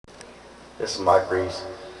This is Mike Reese,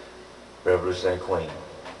 Revolutionary Queen.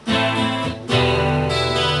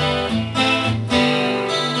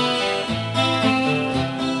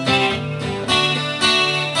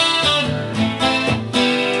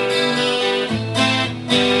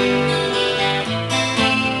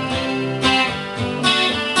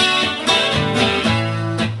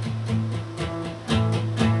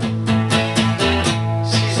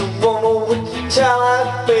 She's a woman with a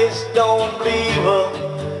childlike face, don't believe her.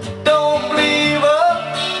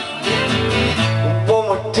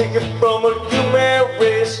 Take it from a human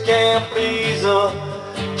race, can't please her,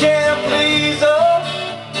 can't please her.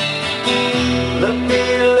 Let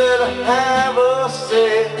her have her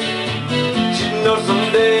say. She knows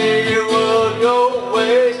someday it will go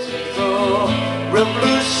away. She's a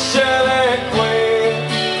revolutionary queen,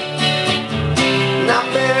 not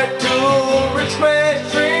married to a rich man's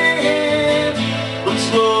dream, but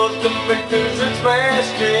slows to make this rich man's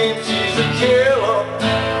dream. She's a killer,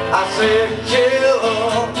 I say a killer.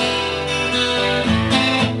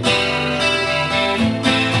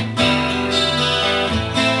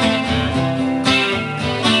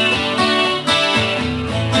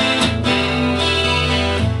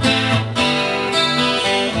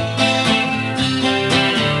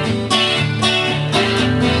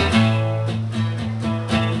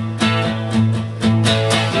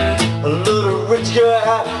 Rich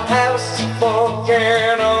girl, have some fun,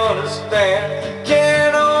 can't understand,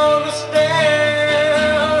 can't understand.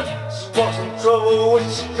 She wants some trouble when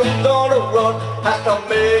she comes on the run, has to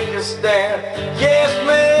make a stand, yes,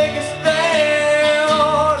 make a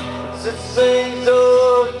stand. Since things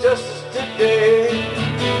of justice today,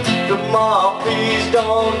 tomorrow please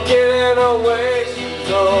don't get in her way. She's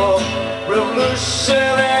a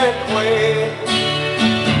revolutionary queen,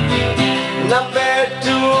 not bad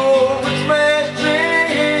to a rich man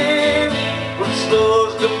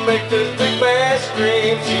to make this big man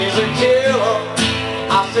scream. She's a killer,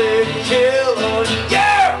 I said killer, yeah!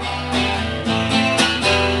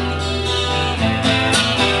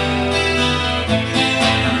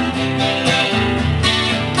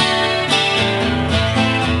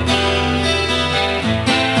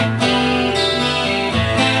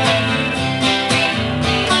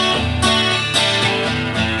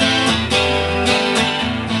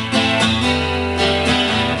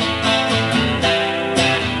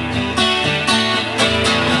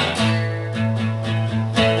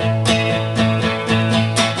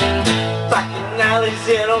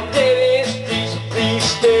 In on dead end streets, please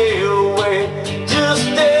stay away, just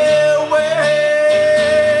stay away.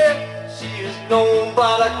 She is known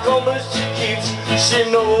by the comments she keeps. She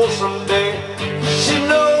knows someday, she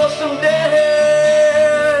knows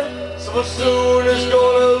someday, so soon is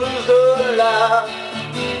gonna lose her life.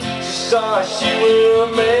 She saw she will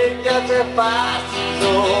make that sacrifice. So